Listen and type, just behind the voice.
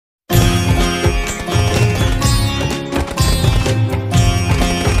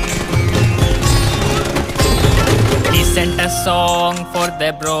A song for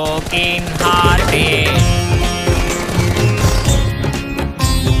the broken hearted.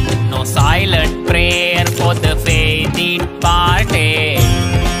 No silent prayer for the faith departed.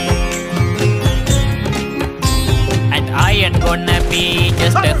 And I ain't gonna be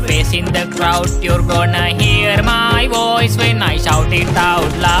just a face in the crowd. You're gonna hear my voice when I shout it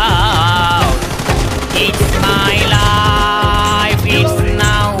out loud. It's my life, it's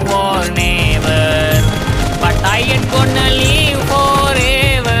now or never. But I ain't gonna live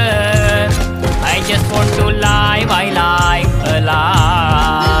forever. I just want to live, I like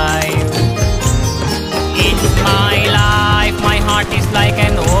alive. It's my life, my heart is like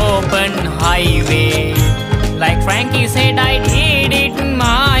an open highway. Like Frankie said, I did it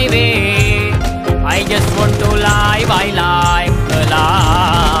my way. I just want to live, I like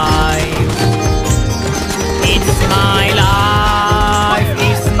alive. It's my life,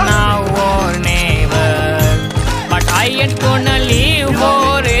 it's now or never. But I ain't gonna live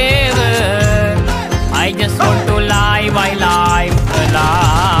forever. I just want to live, I live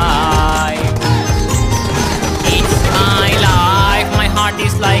alive. It's my life, my heart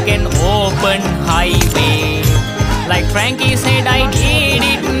is like an open highway. Like Frankie said, I did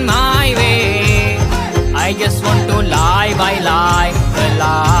it my way. I just want to live, I live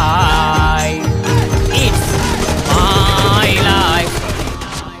alive. It's my life.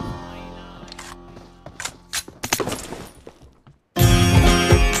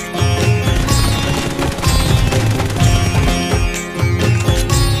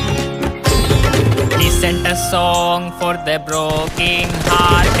 Listen a song for the broken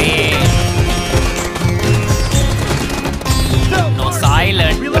hearted. No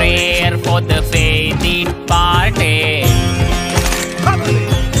silent prayer for the faith departed.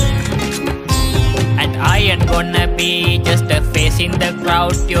 And I ain't gonna be just a face in the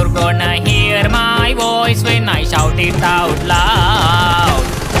crowd. You're gonna hear my voice when I shout it out loud.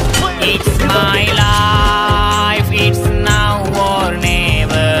 It's my life, it's now or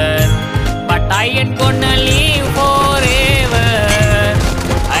never. But I ain't gonna live forever.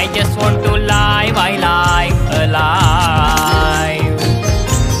 I just want to live, I like alive.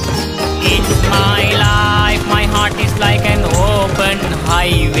 It's my life, my heart is like an open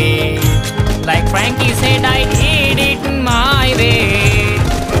highway. Like Frankie said, I did it my way.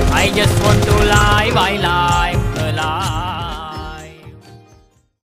 I just want to live, I live.